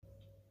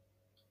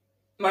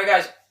Right,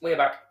 guys, we're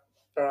back.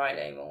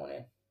 Friday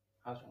morning.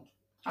 How's it?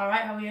 All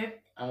right, how are you?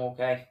 I'm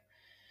okay.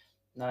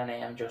 9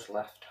 a.m. just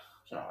left.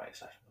 It's not right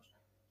session, wasn't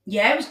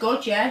Yeah, it was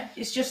good. Yeah,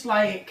 it's just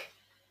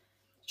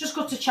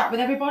good to chat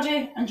with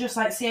everybody and just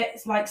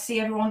see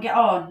everyone get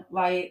on.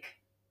 Like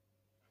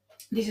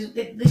this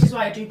is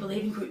why I do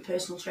believe in group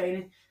personal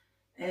training.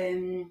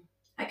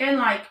 Again,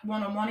 like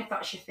one on one, if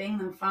that's your thing,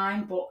 then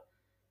fine. But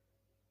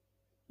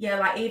yeah,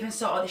 like even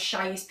sort of the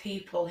shyest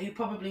people who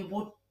probably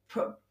would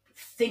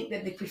think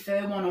that they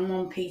prefer one on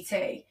one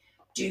PT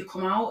do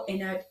come out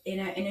in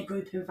a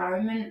group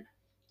environment.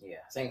 it? Yeah,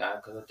 I think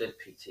because I did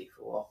PT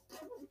for a while.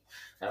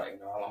 I don't even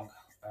know how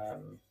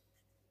long.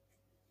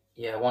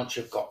 Yeah, once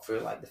you've got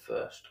through like the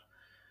first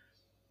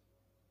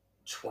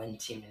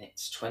 20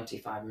 minutes,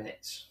 25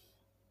 minutes,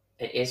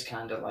 it is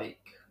kind of like,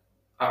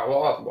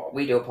 what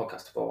we do a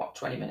podcast for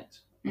 20 minutes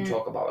and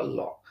talk about a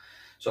lot.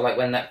 So like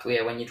when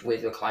you're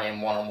with your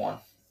client one on one,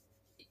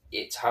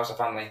 it's how's the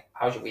family,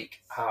 how's your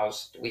week,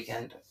 how's the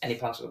weekend, any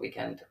plans for the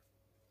weekend,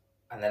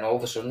 and then all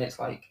of a sudden it's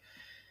like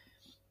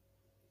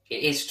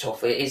it is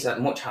tough. It is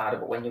much harder,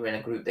 but when you're in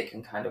a group, they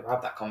can kind of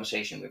have that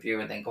conversation with you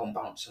and then go and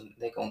bounce and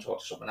they go and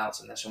talk to someone else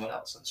and then someone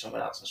else and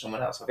someone else and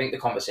someone else. I think the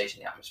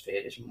conversation, the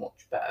atmosphere is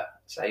much better.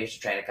 So I used to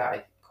train a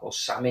guy called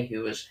Sammy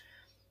who was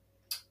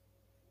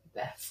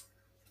deaf.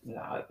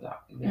 Yeah.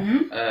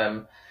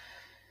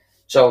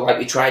 So like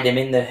we tried him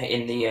in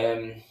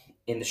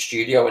the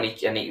studio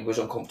and he was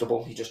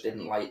uncomfortable. He just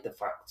didn't like the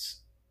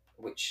facts,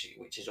 which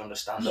is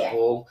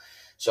understandable. Yeah.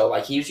 So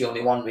like he was the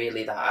only one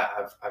really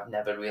that I've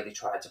never really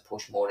tried to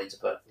push more into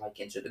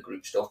the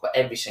group stuff. But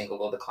every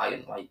single other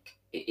client, like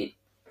it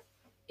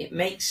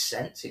makes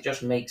sense. It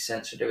just makes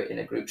sense to do it in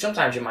a group.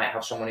 Sometimes you might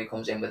have someone who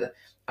comes in with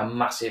a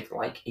massive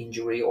like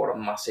injury or a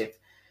massive,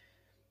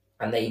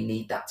 and they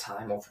need that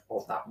time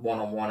of that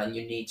one-on-one, and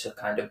you need to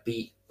kind of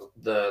be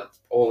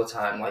all the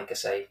time. Like I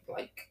say,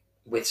 like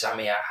with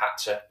Sammy, I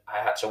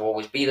had to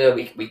always be there.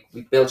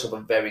 We built up a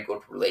very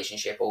good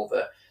relationship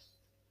over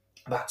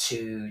about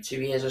two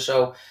years or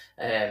so.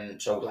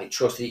 So like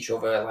trusted each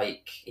other.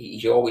 Like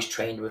he always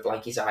trained with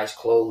like his eyes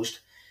closed.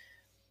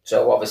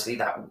 So obviously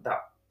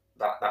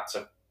that's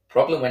a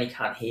problem when he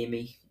can't hear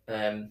me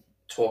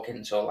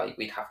talking. So like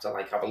we'd have to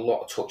like have a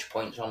lot of touch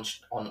points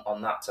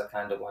on that to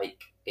kind of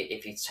like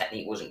if his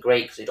technique wasn't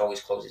great because he'd always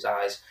close his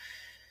eyes.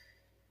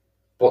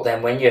 But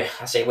then when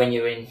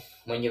you're in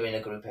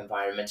a group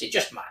environment, it's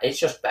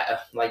just better.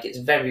 Like it's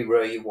very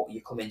rare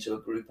you come into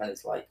a group and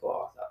it's like,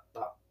 oh,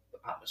 that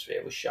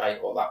atmosphere was shy,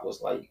 or that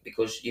was like,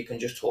 because you can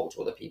just talk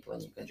to other people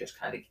and you can just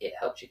kind of, it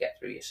helps you get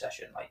through your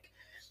session. Like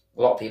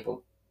a lot of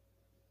people,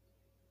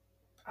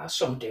 as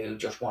some do,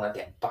 just want to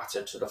get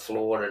battered to the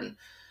floor and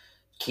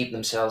keep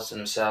themselves to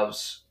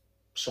themselves.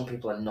 Some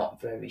people are not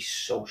very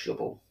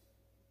sociable.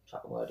 Is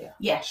that the word? Yeah.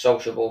 Yeah.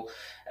 Sociable.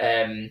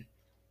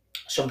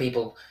 Some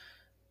people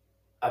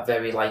are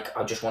very like,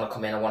 I just want to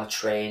come in, I want to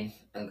train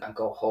and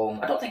go home.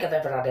 I don't think I've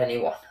ever had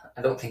anyone.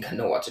 I don't think I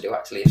know what to do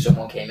actually. If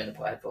someone came in and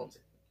put headphones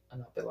in,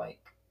 and I'll be like,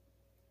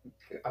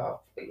 oh,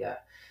 but yeah.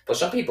 But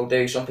some people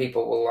do. Some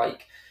people will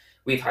like,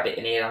 we've had it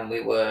in here and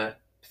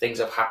things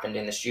have happened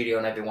in the studio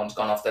and everyone's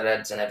gone off their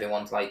heads and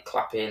everyone's like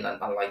clapping and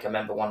like I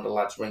remember one of the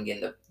lads ringing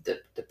the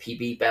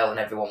PB bell and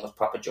everyone was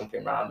proper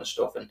jumping around and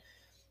stuff. And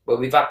well,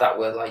 we've had that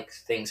where like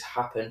things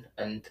happen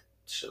and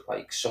so,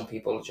 like some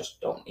people just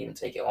don't even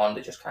take it on.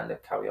 They just kind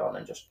of carry on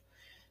and just,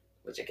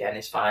 which again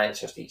is fine. It's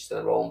just each to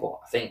their own. But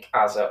I think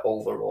as an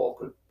overall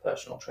group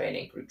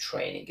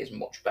training is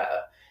much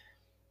better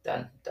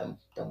than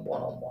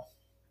one-on-one.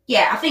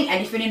 Yeah, I think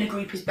anything in a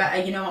group is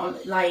better. You know,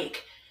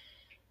 like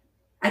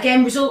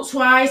again, results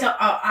wise,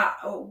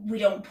 we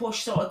don't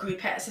push sort of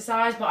group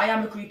exercise, but I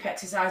am a group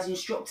exercise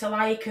instructor.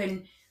 Like,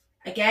 and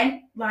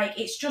again, like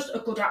it's just a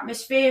good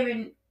atmosphere,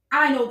 and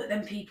I know that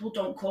then people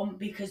don't come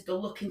because they're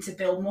looking to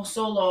build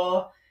muscle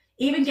or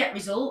even get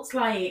results.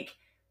 Like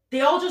they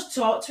all just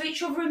talk to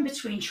each other in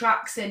between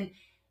tracks, and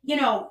you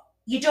know,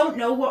 you don't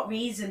know what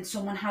reason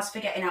someone has for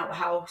getting out of the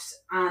house,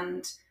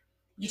 and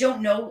you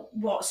don't know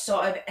what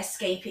sort of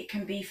escape it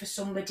can be for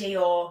somebody,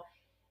 or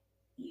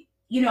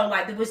you know,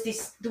 like there was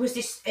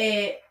this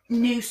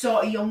new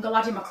sort of younger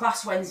lad in my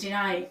class Wednesday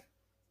night,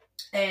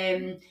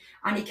 and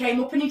he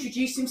came up and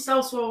introduced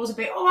himself. So I was a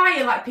bit, oh, are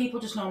you? Like people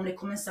just normally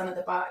come and stand at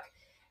the back,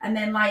 and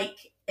then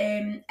like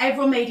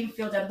everyone made him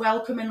feel dead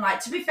welcome, and like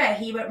to be fair,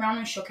 he went round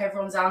and shook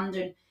everyone's hand,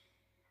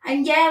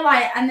 and yeah,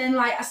 like, and then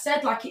like I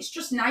said, like it's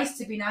just nice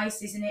to be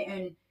nice, isn't it?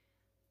 And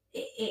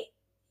it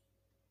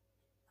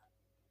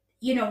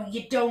you know,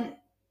 you don't,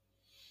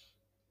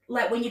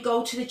 like when you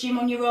go to the gym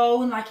on your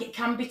own, like it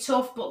can be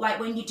tough, but like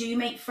when you do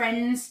make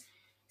friends,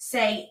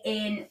 say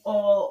in,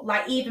 or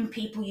like even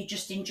people you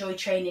just enjoy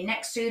training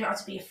next to, don't have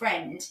to be a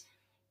friend,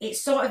 it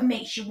sort of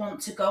makes you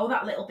want to go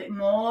that little bit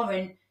more.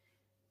 And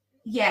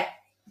yeah,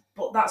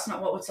 but that's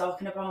not what we're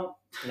talking about.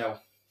 No.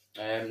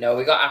 No,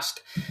 we got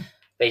asked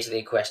basically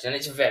a question, and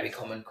it's a very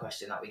common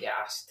question that we get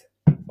asked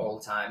all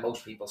the time.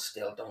 Most people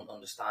still don't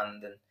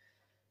understand,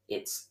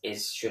 and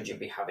should you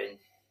be having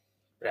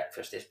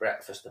breakfast? Is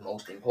breakfast the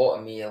most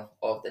important meal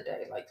of the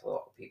day? Like a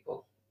lot of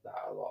people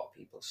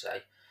people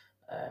say,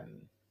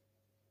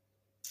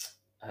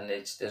 and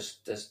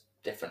there's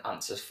different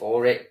answers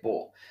for it,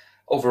 but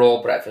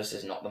overall, breakfast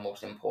is not the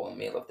most important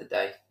meal of the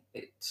day.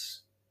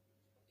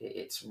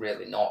 It's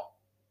really not.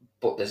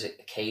 But there's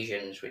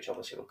occasions, which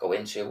obviously we'll go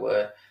into,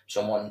 where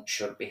someone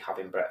should be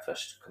having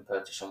breakfast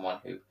compared to someone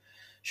who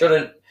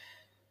shouldn't.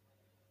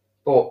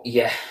 But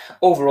yeah,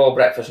 overall,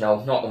 breakfast,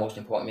 no, not the most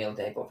important meal of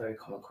the day, but very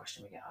common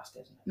question we get asked,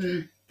 isn't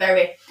it?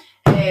 Very.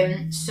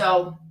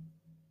 So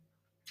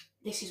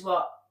this is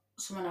what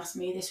someone asked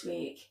me this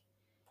week.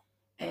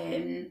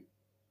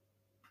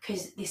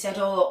 Because they said,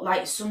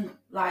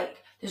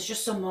 there's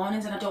just some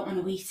mornings and I don't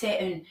want to eat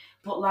it,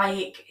 but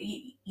I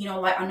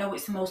know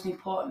it's the most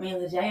important meal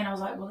of the day, and I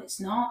was like, well, it's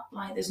not.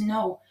 Like, there's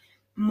no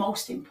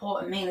most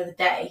important meal of the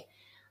day.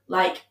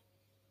 Like,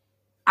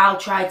 I'll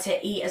try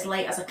to eat as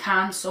late as I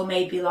can, so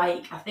maybe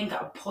I think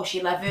I'll push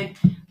 11.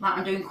 Like,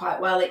 I'm doing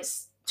quite well.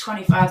 It's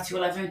 25 to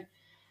 11,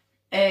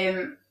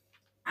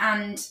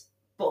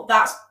 but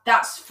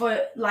that's for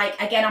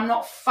again, I'm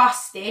not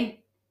fasting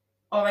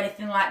or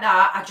anything like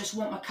that. I just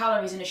want my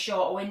calories in a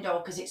shorter window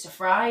because it's a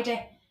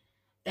Friday.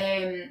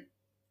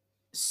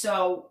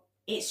 So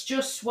it's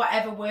just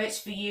whatever works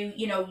for you.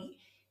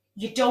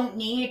 You don't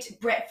need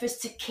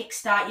breakfast to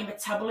kickstart your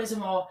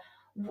metabolism, or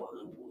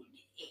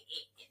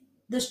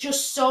there's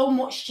just so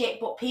much shit,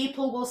 but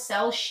people will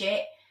sell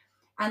shit.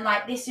 And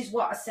this is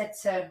what I said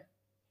to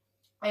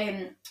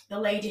the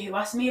lady who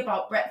asked me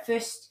about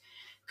breakfast,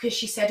 because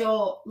she said,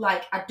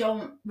 I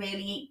don't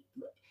really eat.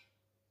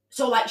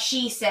 So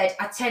she said,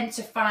 I tend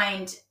to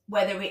find,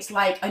 whether it's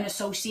an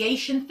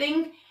association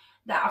thing,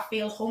 that I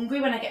feel hungry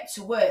when I get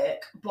to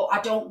work, but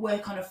I don't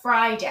work on a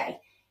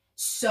Friday.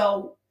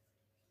 So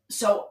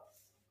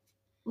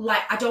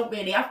I don't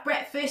really have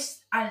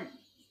breakfast, and,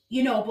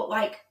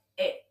 but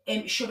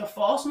should I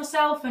force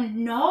myself? And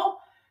no,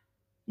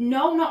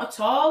 not at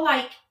all.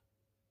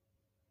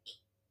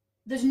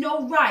 There's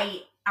no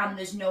right and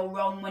there's no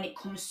wrong when it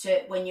comes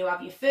to when you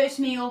have your first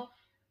meal.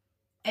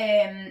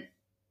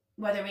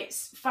 Whether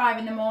it's 5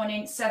 in the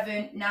morning,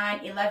 7,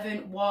 9,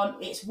 11, 1,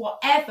 it's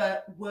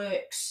whatever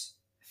works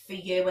for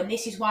you. And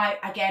this is why,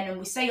 again, and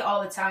we say it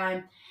all the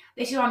time,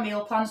 this is why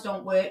meal plans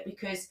don't work,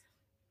 because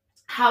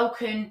how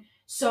can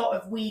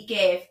we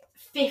give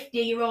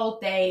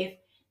 50-year-old Dave,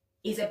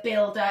 is a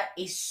builder,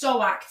 is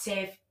so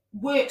active,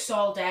 works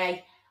all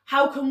day,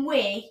 how can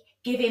we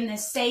give him the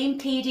same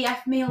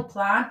PDF meal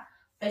plan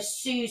as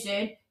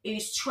Susan,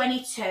 who's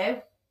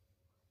 22,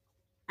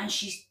 and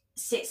she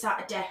sits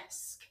at a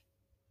desk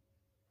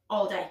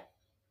all day?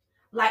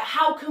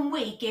 How can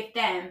we give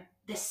them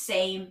the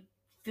same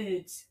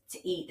foods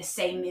to eat, the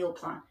same meal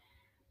plan?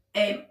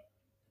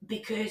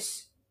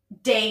 Because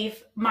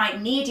Dave might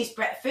need his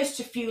breakfast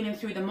to fuel him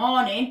through the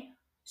morning,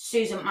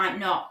 Susan might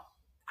not.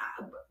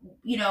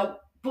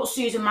 But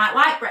Susan might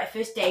like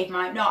breakfast, Dave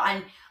might not.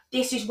 And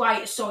this is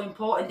why it's so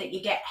important that you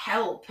get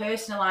help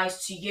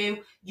personalised to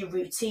you, your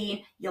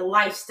routine, your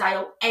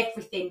lifestyle,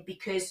 everything,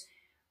 because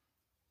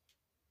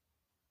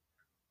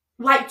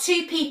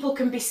two people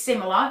can be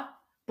similar,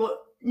 but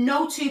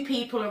no two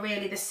people are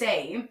really the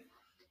same.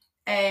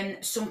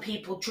 Some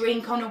people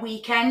drink on a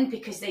weekend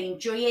because they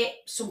enjoy it.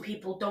 Some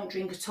people don't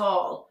drink at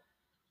all.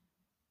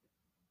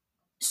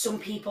 Some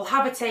people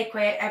have a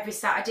takeaway every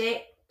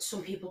Saturday.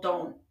 Some people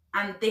don't.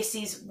 And this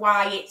is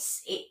why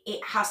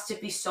it has to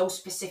be so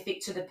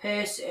specific to the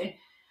person,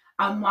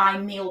 and why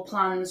meal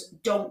plans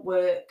don't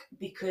work,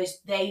 because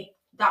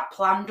that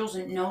plan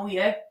doesn't know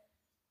you.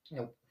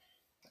 Nope.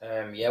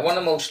 One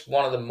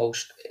of the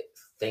most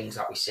things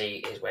that we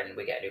see is when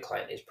we get a new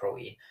client is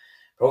protein.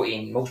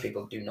 Protein, most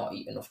people do not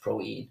eat enough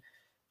protein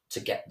to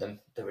get them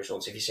the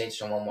results. If you say to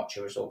someone, what's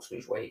your results,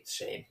 lose weight,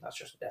 same, that's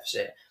just a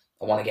deficit.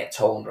 I want to get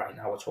toned. Right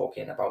now we're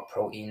talking about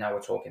protein, now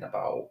we're talking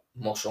about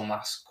muscle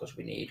mass, because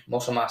we need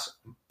muscle mass,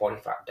 body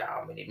fat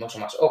down. We need muscle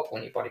mass up,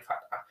 we need body fat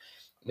down.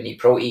 We need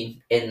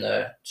protein in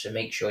there to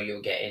make sure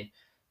you're getting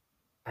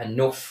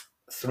enough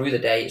through the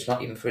day. It's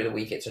not even through the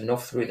week, it's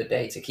enough through the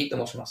day to keep the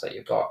muscle mass that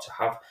you've got, to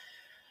have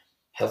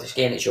healthy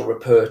skin. It's your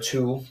repair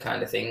tool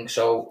kind of thing.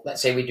 So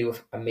let's say we do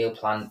a meal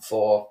plan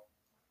for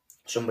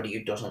somebody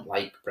who doesn't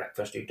like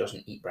breakfast, who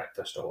doesn't eat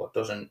breakfast, or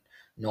doesn't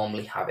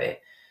normally have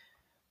it,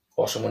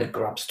 or someone who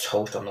grabs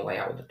toast on the way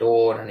out the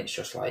door, and it's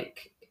just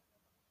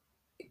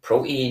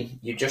protein.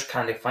 You just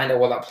kind of find out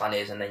what that plan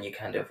is, and then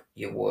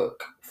you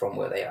work from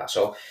where they are.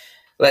 So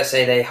let's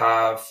say they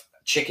have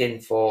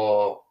chicken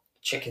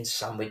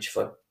sandwich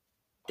for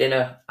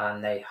dinner,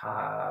 and they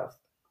have,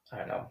 I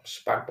don't know,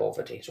 spag bol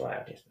for tea. So I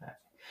have this nice.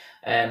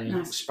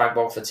 Spag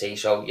bol for tea.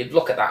 So you'd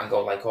look at that and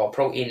go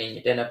protein in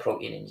your dinner,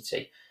 protein in your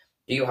tea.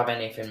 Do you have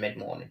anything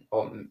mid-morning?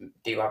 Or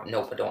do you have,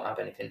 nope, I don't have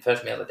anything.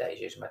 First meal of the day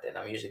is usually my dinner.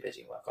 I'm usually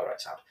busy at work. All right,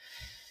 sad.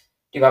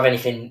 Do you have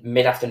anything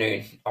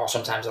mid-afternoon? Or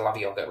sometimes I'll have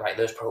yogurt. Right,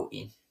 there's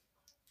protein.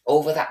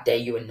 Over that day,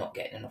 you are not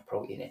getting enough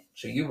protein in.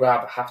 So you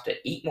rather have to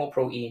eat more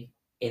protein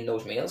in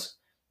those meals,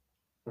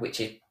 which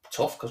is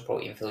tough because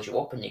protein fills you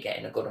up and you're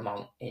getting a good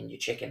amount in your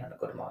chicken and a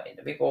good amount in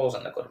the meatballs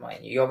and a good amount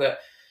in your yogurt.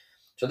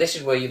 So this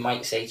is where you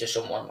might say to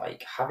someone,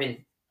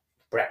 having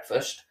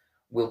breakfast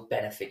will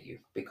benefit you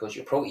because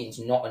your protein's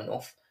not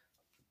enough.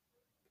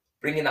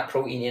 Bringing that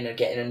protein in and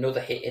getting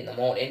another hit in the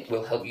morning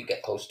will help you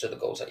get closer to the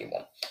goals that you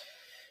want.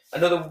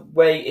 Another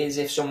way is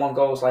if someone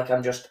goes like,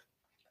 I'm just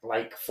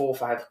like 4 or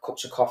 5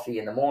 cups of coffee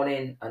in the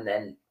morning, and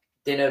then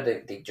dinner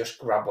they just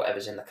grab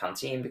whatever's in the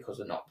canteen because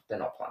they're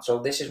not planned. So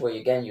this is where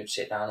you'd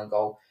sit down and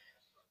go,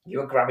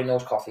 you're grabbing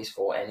those coffees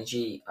for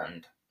energy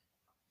and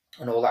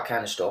all that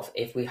kind of stuff.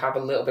 If we have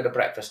a little bit of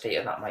breakfast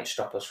here, that might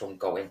stop us from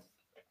going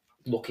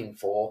looking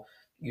for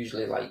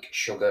usually like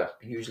sugar,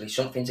 usually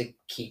something to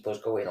keep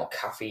us going, or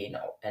caffeine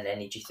or an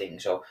energy thing.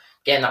 So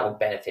again, that would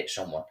benefit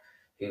someone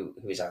who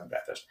is having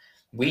breakfast.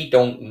 We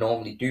don't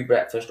normally do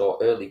breakfast or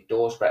early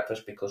doors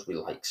breakfast because we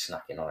like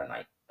snacking on a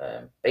night.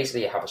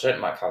 Basically, you have a certain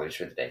amount of calories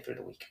through the day, through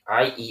the week.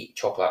 I eat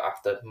chocolate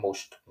after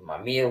most of my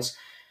meals,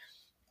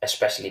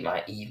 especially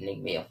my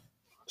evening meal.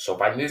 So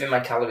by moving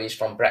my calories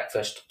from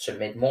breakfast to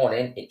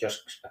mid-morning, it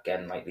just,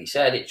 again, like Lee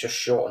said, it just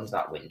shortens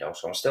that window.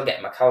 So I'm still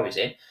getting my calories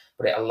in,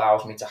 but it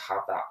allows me to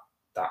have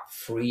that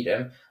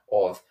freedom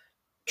of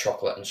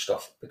chocolate and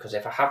stuff. Because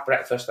if I have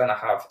breakfast, then I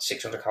have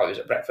 600 calories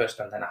at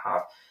breakfast, and then I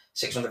have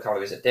 600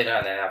 calories at dinner,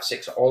 and then I have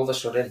 6. All of a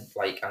sudden,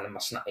 like, and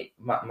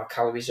my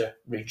calories are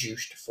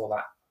reduced for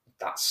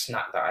that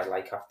snack that I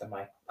like after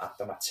my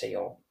tea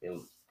or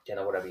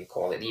dinner, whatever you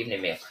call it, the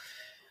evening meal.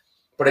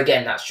 But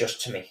again, that's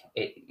just to me.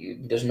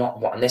 There's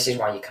not one, and this is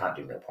why you can't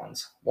do meal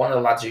plans. One of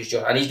the lads he's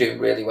doing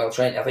really well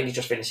training. I think he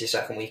just finished his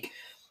 2nd week.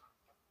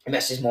 He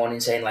messaged this morning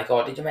saying like,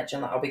 "Oh, did you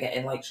mention that I'll be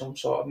getting like some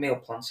sort of meal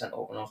plan sent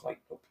over?" And I was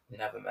like, "Look,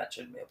 never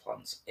mentioned meal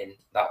plans in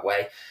that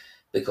way,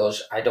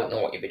 because I don't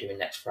know what you'll be doing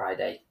next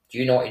Friday. Do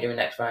you know what you're doing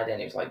next Friday?"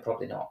 And he was like,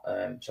 "Probably not."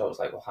 So I was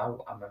like, "Well,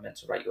 how am I meant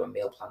to write you a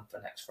meal plan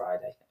for next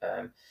Friday?"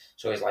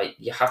 So he's like,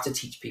 "You have to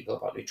teach people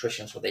about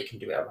nutrition so they can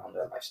do it around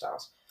their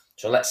lifestyles."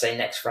 So let's say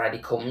next Friday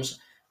comes,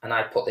 and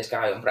I put this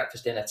guy on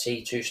breakfast, dinner,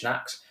 tea, 2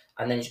 snacks,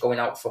 and then he's going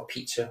out for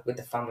pizza with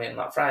the family on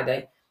that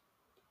Friday.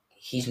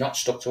 He's not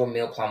stuck to a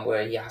meal plan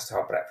where he has to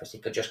have breakfast. He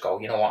could just go,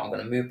 you know what, I'm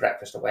going to move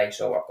breakfast away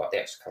so I've got the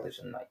extra calories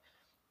in the night.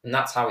 And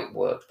that's how it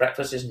works.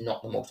 Breakfast is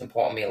not the most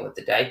important meal of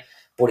the day,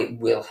 but it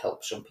will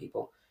help some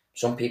people.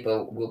 Some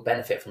people will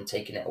benefit from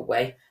taking it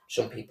away.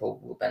 Some people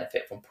will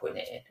benefit from putting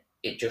it in.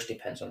 It just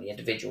depends on the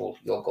individual,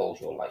 your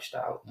goals, your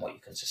lifestyle, and what you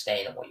can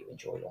sustain and what you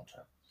enjoy long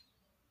term.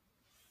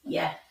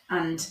 Yeah,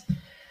 and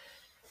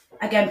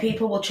again,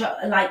 people will try,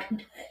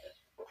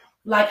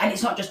 and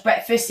it's not just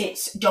breakfast,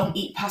 it's don't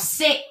eat past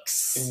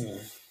 6.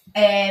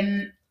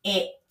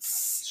 It's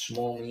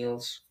small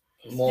meals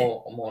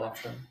more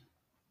often.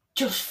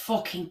 Just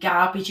fucking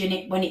garbage in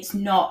it when it's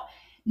not.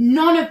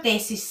 None of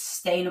this is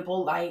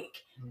sustainable,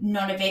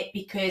 none of it,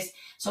 because,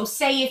 so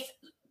say if,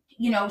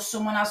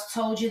 someone has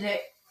told you that,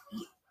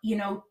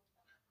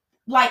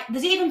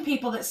 there's even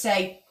people that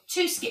say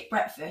to skip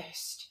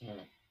breakfast.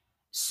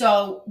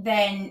 So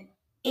then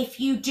if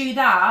you do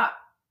that,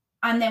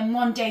 and then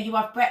one day you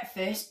have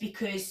breakfast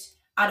because,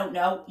 I don't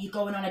know, you're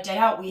going on a day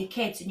out with your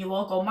kids and you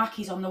all go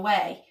Mackey's on the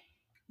way,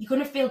 you're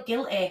going to feel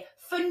guilty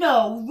for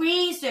no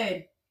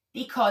reason,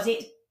 because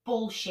it's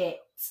bullshit.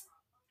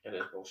 It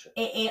is bullshit.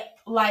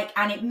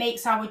 And it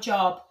makes our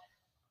job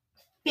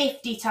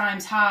 50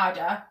 times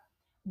harder,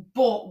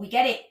 but we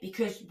get it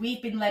because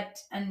we've been led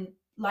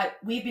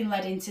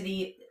into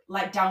the,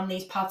 down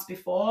these paths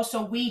before,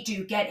 so we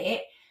do get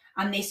it.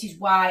 And this is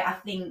why I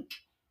think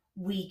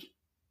we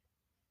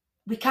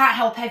can't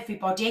help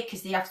everybody,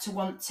 because they have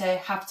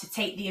to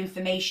take the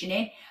information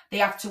in. They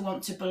have to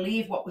want to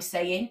believe what we're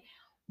saying.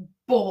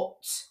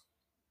 But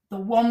the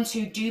ones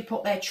who do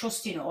put their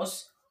trust in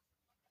us,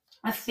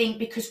 I think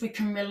because we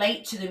can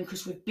relate to them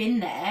because we've been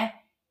there,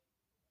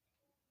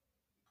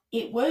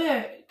 it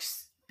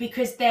works.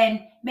 Because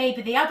then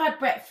maybe they have had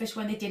breakfast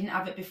when they didn't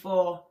have it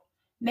before.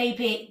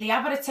 Maybe they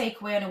have had a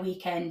takeaway on a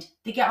weekend.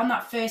 They get on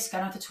that first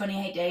scan after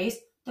 28 days.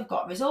 They've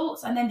got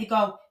results. And then they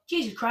go,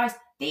 Jesus Christ,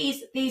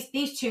 these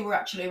 2 were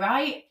actually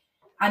right.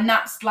 And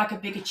that's like a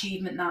big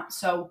achievement, that.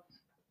 So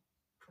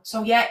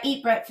yeah,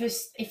 eat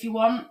breakfast if you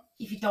want.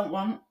 If you don't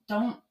want,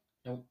 don't.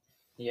 Nope.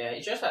 Yeah,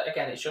 it's just,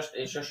 again, it's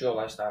just your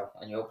lifestyle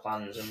and your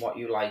plans and what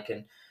you like.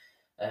 And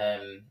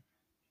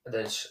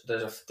there's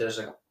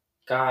a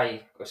guy,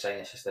 I was saying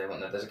this yesterday,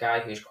 wasn't there? There's a guy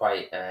who's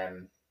quite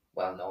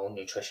well known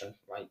nutrition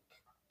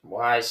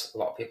wise. A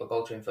lot of people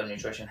go to him for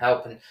nutrition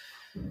help, and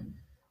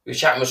we was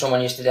chatting with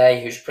someone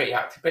yesterday who's pretty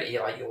active, pretty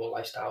like your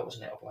lifestyle,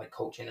 wasn't it, of like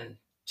coaching and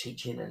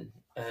teaching,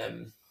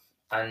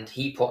 and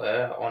he put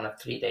her on a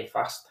 3-day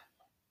fast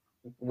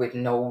with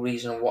no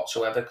reason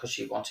whatsoever, because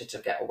she wanted to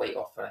get a weight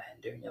off her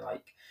head. And you're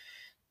like,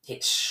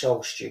 it's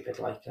so stupid.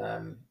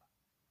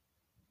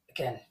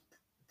 Again,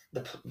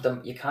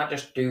 you can't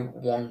just do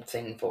one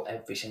thing for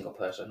every single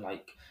person.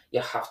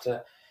 You have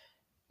to.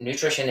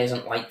 Nutrition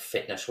isn't like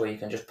fitness where you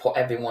can just put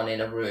everyone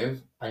in a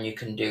room and you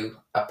can do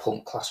a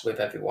pump class with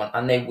everyone,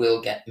 and they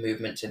will get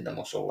movements in the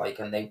muscle,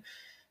 and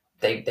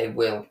they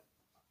will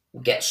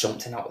get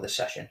something out of the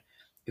session.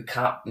 You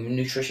can't.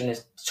 Nutrition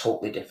is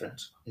totally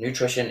different.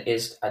 Nutrition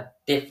is a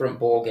different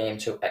ball game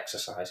to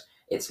exercise.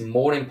 It's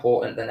more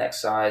important than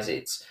exercise.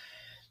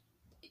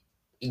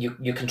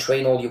 you can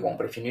train all you want,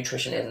 but if your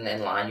nutrition isn't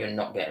in line, you're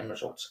not getting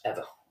results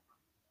ever.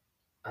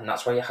 And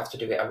that's why you have to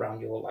do it around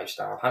your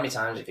lifestyle. How many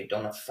times have you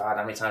done a fad?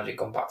 How many times have you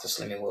gone back to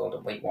Slimming World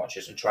and Weight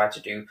Watchers and tried to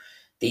do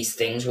these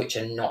things which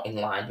are not in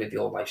line with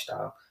your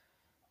lifestyle?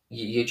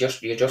 You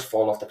just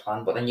fall off the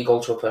plan. But then you go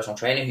to a personal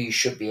trainer who you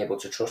should be able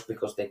to trust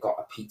because they've got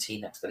a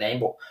PT next to the name.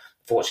 But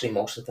fortunately,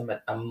 most of them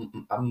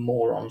are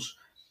morons.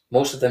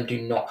 Most of them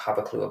do not have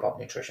a clue about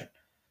nutrition.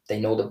 They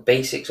know the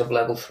basics of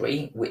level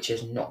 3, which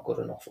is not good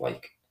enough.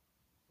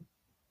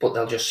 But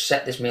they'll just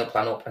set this meal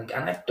plan up, and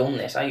I've done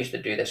this. I used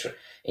to do this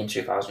in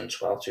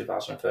 2012,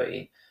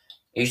 2013.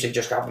 I used to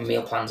just have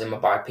meal plans in my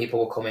bag. People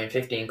will come in,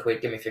 15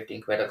 quid, give me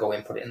 15 quid. I'll go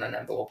in, put it in an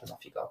envelope, and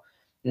off you go.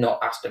 Not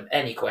ask them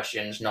any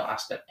questions, not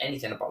ask them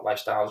anything about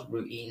lifestyles,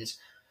 routines.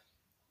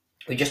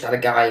 We just had a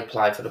guy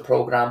apply for the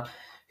program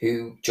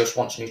who just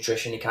wants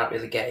nutrition. He can't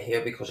really get it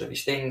here because of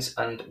his things.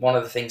 And one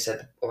of the things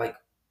said, like,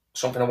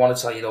 something I want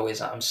to tell you though is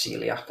that I'm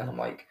celiac, and I'm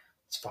like,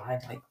 it's fine.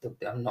 Like,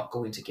 I'm not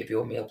going to give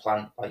you a meal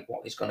plan like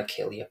what is going to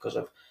kill you because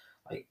of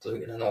like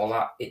gluten and all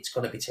that. It's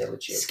going to be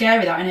tailored to you.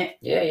 Scary, that, isn't it?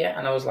 Yeah.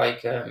 And I was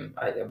like,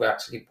 we're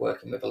actually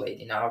working with a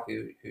lady now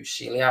who's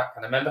celiac,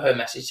 and I remember her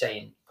message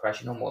saying,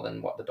 "Christ, you know more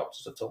than what the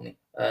doctors have told me."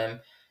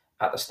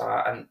 At the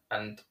start,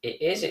 and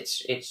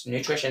it's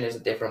nutrition is a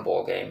different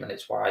ball game, and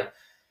it's why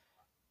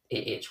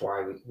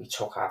we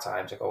took our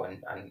time to go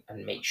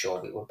and make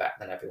sure we were better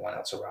than everyone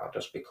else around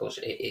us, because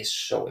it is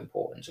so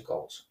important to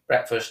goals.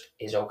 Breakfast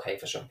is okay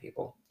for some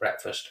people.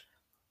 Breakfast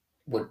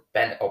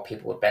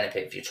people would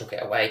benefit if you took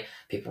it away.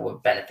 People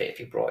would benefit if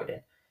you brought it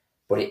in,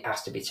 but it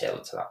has to be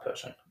tailored to that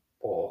person.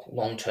 Or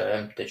long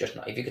term, they're just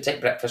not. If you could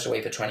take breakfast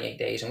away for 28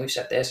 days, and we've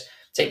said this,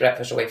 take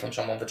breakfast away from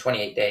someone for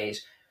 28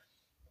 days,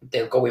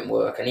 they'll go in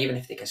work, and even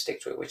if they can stick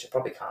to it, which they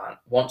probably can't,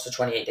 once the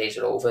 28 days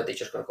are over, they're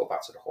just going to go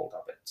back to the old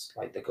habits.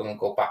 Like, they're going to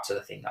go back to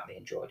the thing that they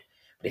enjoyed.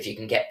 But if you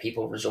can get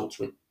people results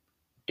with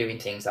doing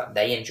things that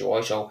they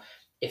enjoy, so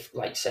if,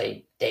 like,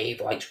 say,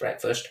 Dave likes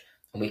breakfast,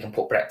 and we can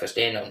put breakfast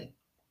in on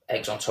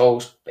eggs on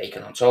toast,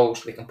 bacon on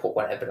toast, we can put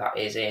whatever that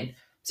is in.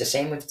 It's the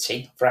same with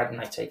tea, Friday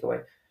night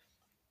takeaway.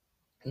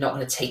 You're not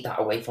going to take that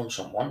away from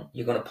someone.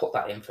 You're going to put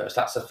that in first.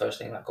 That's the first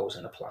thing that goes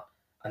in the plan.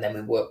 And then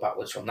we work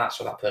backwards from that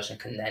so that person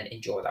can then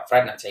enjoy that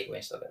Friday night takeaway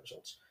instead of the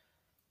results.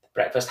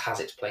 Breakfast has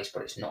its place,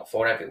 but it's not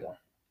for everyone.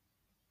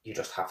 You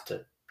just have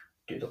to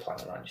do the plan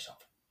around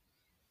yourself.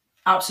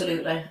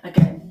 Absolutely.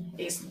 Again,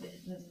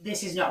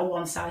 this is not a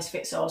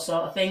one-size-fits-all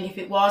sort of thing. If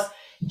it was,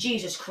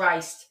 Jesus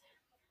Christ,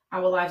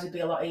 our lives would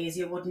be a lot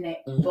easier, wouldn't it?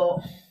 Mm-hmm.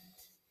 But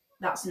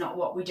that's not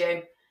what we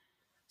do.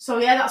 So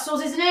yeah, that's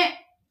us, isn't it?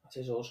 That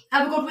is us.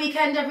 Have a good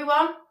weekend,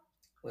 everyone.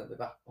 We'll be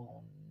back on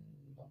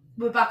Monday.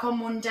 We're back on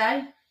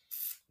Monday.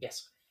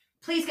 Yes.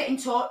 Please get in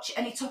touch.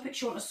 Any topics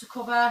you want us to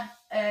cover,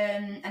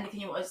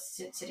 anything you want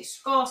us to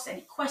discuss,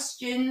 any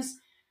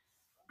questions.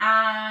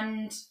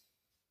 And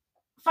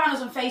find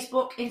us on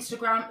Facebook,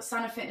 Instagram,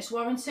 Sana Fitness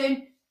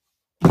Warrington.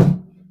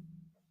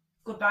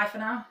 Goodbye for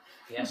now.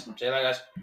 Yes. See you later, guys.